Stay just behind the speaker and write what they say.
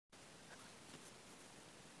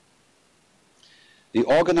the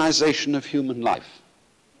organization of human life,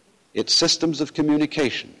 its systems of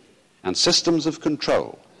communication and systems of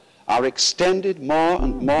control are extended more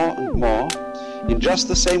and more and more in just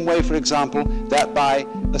the same way, for example, that by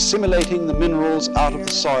assimilating the minerals out of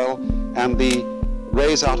the soil and the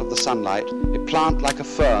rays out of the sunlight, a plant like a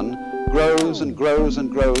fern grows and grows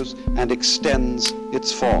and grows and extends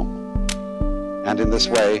its form. And in this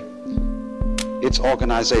way, its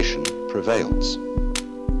organization prevails.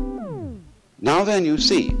 Now then, you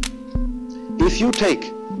see, if you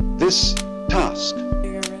take this task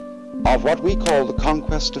of what we call the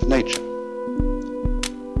conquest of nature,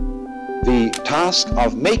 the task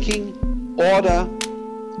of making order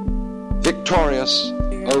victorious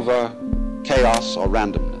over chaos or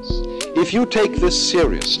randomness, if you take this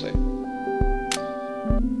seriously,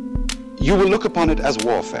 you will look upon it as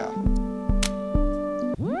warfare.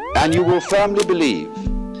 And you will firmly believe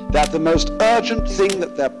that the most urgent thing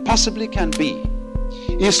that there possibly can be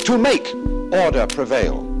is to make order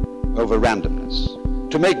prevail over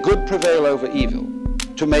randomness, to make good prevail over evil,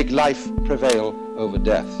 to make life prevail over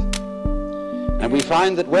death. And we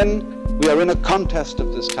find that when we are in a contest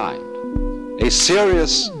of this kind, a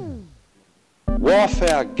serious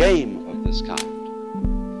warfare game of this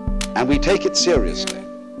kind, and we take it seriously,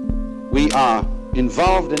 we are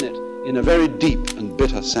involved in it in a very deep and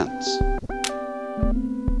bitter sense.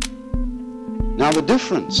 Now, the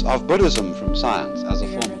difference of Buddhism from science as a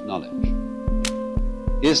form of knowledge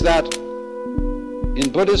is that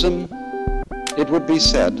in Buddhism it would be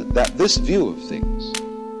said that this view of things,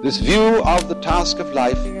 this view of the task of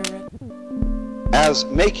life as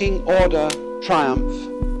making order triumph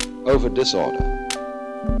over disorder,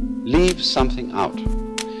 leaves something out.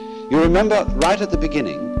 You remember right at the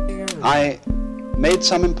beginning I made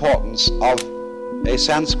some importance of a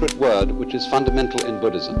Sanskrit word which is fundamental in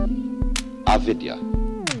Buddhism, avidya.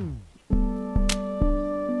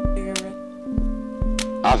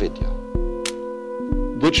 Avidya,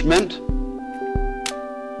 which meant,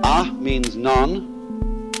 means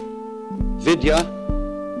non, vidya,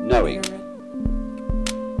 knowing.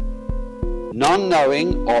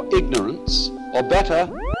 Non-knowing or ignorance, or better,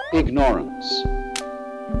 ignorance.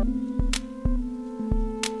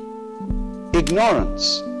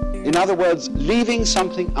 Ignorance, in other words, leaving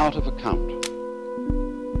something out of account.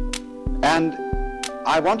 And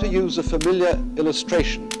I want to use a familiar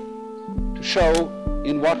illustration to show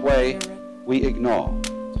in what way we ignore.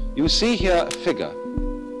 You see here a figure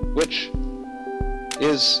which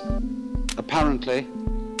is apparently,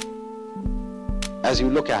 as you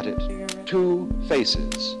look at it, two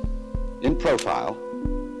faces in profile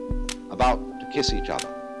about to kiss each other.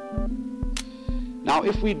 Now,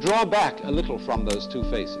 if we draw back a little from those two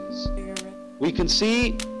faces, we can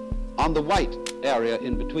see on the white area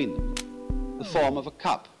in between them the form of a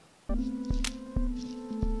cup.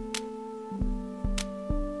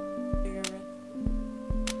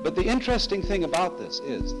 But the interesting thing about this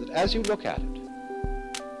is that as you look at it,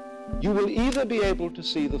 you will either be able to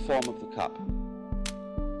see the form of the cup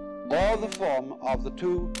or the form of the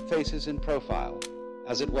two faces in profile,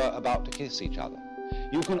 as it were, about to kiss each other.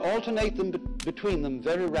 You can alternate them between them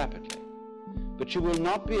very rapidly, but you will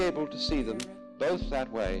not be able to see them both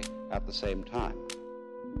that way at the same time.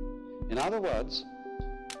 In other words,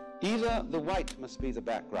 either the white must be the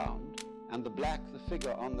background and the black the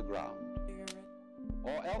figure on the ground,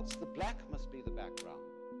 or else the black must be the background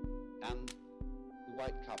and the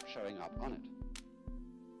white cup showing up on it.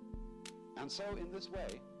 And so in this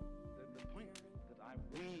way, the point that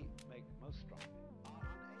we make most strongly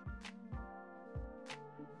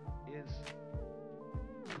is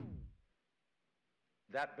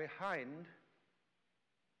that behind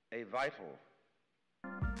a vital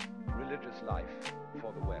religious life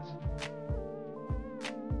for the West,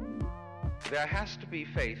 there has to be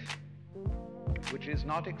faith which is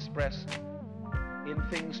not expressed in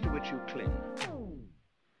things to which you cling,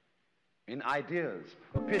 in ideas,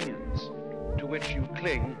 opinions to which you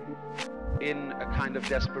cling in a kind of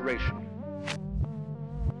desperation.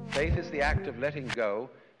 Faith is the act of letting go,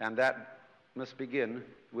 and that must begin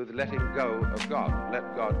with letting go of God.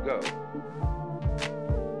 Let God go.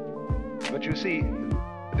 But you see,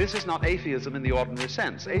 this is not atheism in the ordinary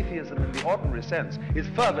sense. Atheism in the ordinary sense is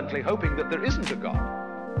fervently hoping that there isn't a God.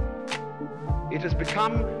 It has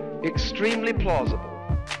become extremely plausible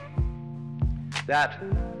that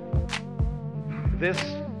this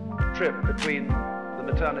trip between the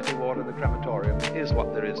maternity ward and the crematorium is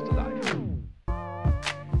what there is to life.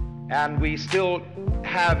 And we still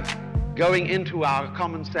have going into our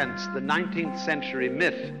common sense the 19th century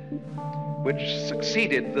myth which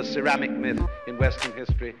succeeded the ceramic myth in Western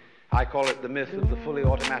history. I call it the myth of the fully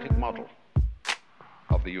automatic model.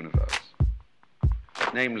 of the universe.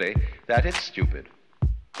 Namely, that it's stupid,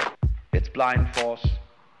 it's blind force,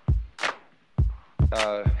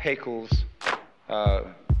 Haeckel's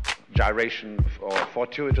gyration or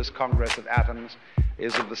fortuitous congress of atoms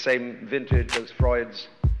is of the same vintage as Freud's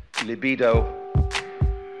libido,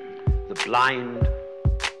 the blind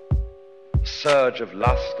surge of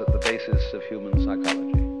lust at the basis of human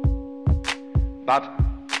psychology. But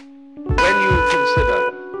when you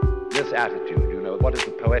consider this attitude, you know, what is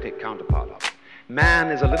the poetic counterpart of it? Man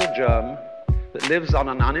is a little germ that lives on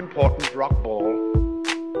an unimportant rock ball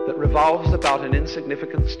that revolves about an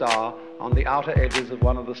insignificant star on the outer edges of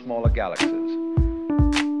one of the smaller galaxies.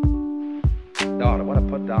 God, what a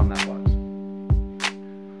put down that was.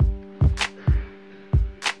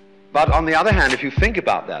 But on the other hand, if you think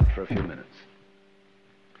about that for a few minutes,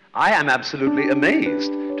 I am absolutely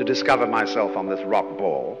amazed to discover myself on this rock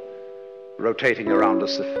ball, rotating around a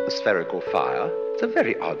spherical fire. It's a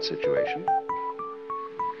very odd situation.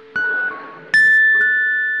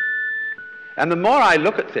 And the more I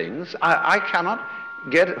look at things, I cannot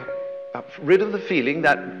get rid of the feeling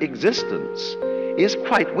that existence is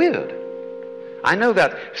quite weird. I know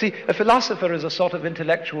that. See, a philosopher is a sort of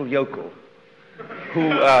intellectual yokel who